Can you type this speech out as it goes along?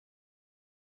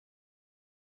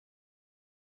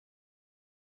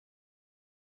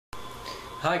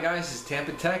Hi guys, this is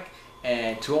Tampa Tech,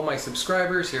 and to all my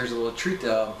subscribers, here's a little treat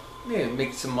to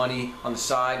make some money on the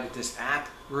side with this app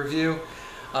review.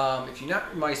 If you're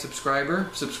not my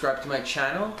subscriber, subscribe to my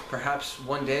channel. Perhaps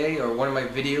one day or one of my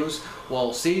videos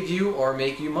will save you or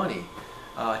make you money.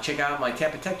 Check out my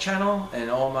Tampa Tech channel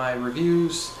and all my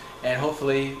reviews, and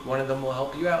hopefully one of them will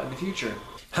help you out in the future.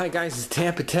 Hi guys, this is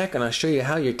Tampa Tech, and I'll show you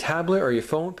how your tablet or your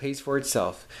phone pays for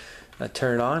itself. I'll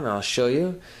turn it on and I'll show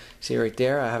you. See right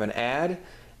there, I have an ad,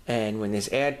 and when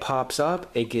this ad pops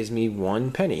up, it gives me 1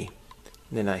 penny.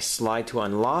 And then I slide to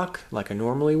unlock like I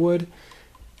normally would,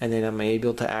 and then I'm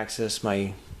able to access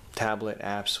my tablet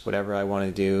apps, whatever I want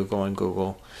to do, go on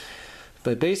Google.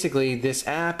 But basically, this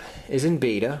app is in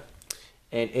beta,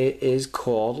 and it is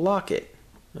called Locket.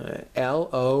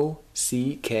 L-O-C-K-E-T,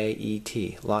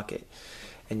 Locket.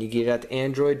 And you get it at the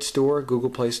Android store,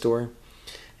 Google Play Store,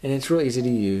 and it's real easy to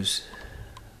use.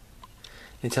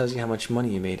 It tells you how much money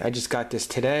you made. I just got this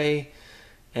today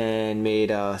and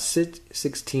made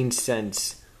 16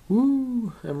 cents.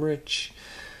 Woo, I'm rich.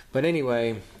 But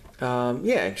anyway,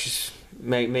 yeah, just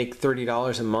make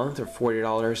 $30 a month or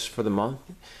 $40 for the month.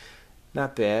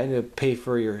 Not bad. It'll pay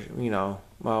for your,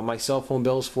 my cell phone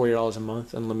bill is $40 a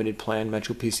month, unlimited plan,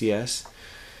 Metro PCS.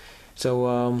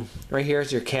 So right here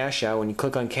is your cash out. When you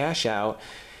click on cash out,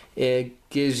 it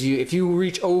gives you, if you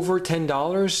reach over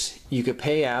 $10, you could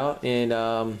pay out,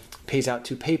 and pays out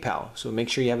to PayPal. So make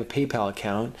sure you have a PayPal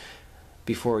account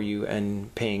before you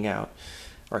end paying out,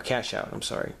 or cash out, I'm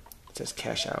sorry. It says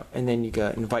cash out. And then you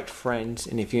got invite friends,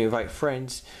 and if you invite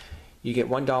friends, you get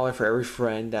 $1 for every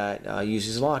friend that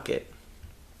uses Locket.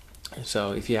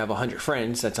 So if you have 100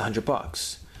 friends, that's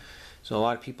 $100. So a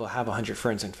lot of people have 100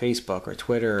 friends on Facebook or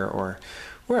Twitter or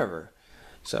wherever.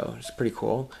 So it's pretty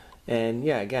cool. And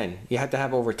yeah, again, you have to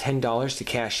have over $10 to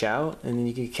cash out, and then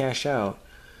you can cash out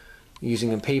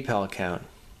using a PayPal account.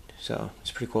 So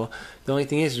it's pretty cool. The only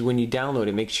thing is when you download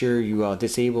it, make sure you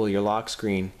disable your lock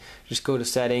screen. Just go to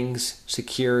settings,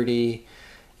 security,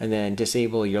 and then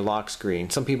disable your lock screen.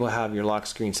 Some people have your lock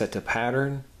screen set to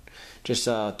pattern. Just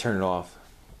turn it off.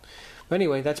 But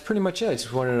anyway, that's pretty much it. I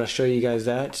just wanted to show you guys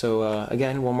that. So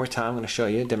again, one more time, I'm going to show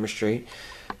you, demonstrate.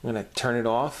 I'm going to turn it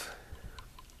off.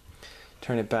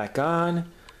 Turn it back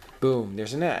on. Boom,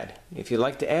 there's an ad. If you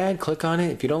like the ad, click on it.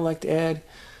 If you don't like the ad,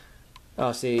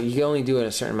 I'll say you can only do it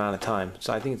a certain amount of time.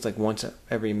 So I think it's like once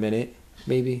every minute,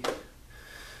 maybe.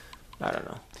 I don't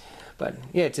know. But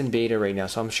yeah, it's in beta right now,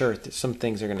 so I'm sure some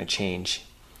things are going to change.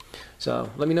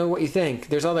 So let me know what you think.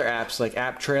 There's other apps like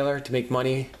App Trailer to make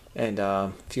money, and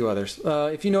a few others.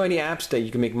 If you know any apps that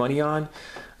you can make money on,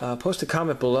 post a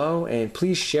comment below, and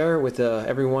please share it with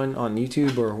everyone on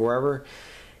YouTube or wherever.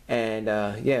 And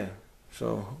yeah,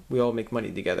 so we all make money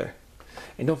together.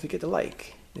 And don't forget to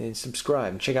like and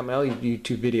subscribe and check out my other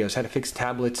YouTube videos, how to fix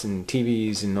tablets and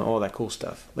TVs and all that cool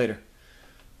stuff. Later.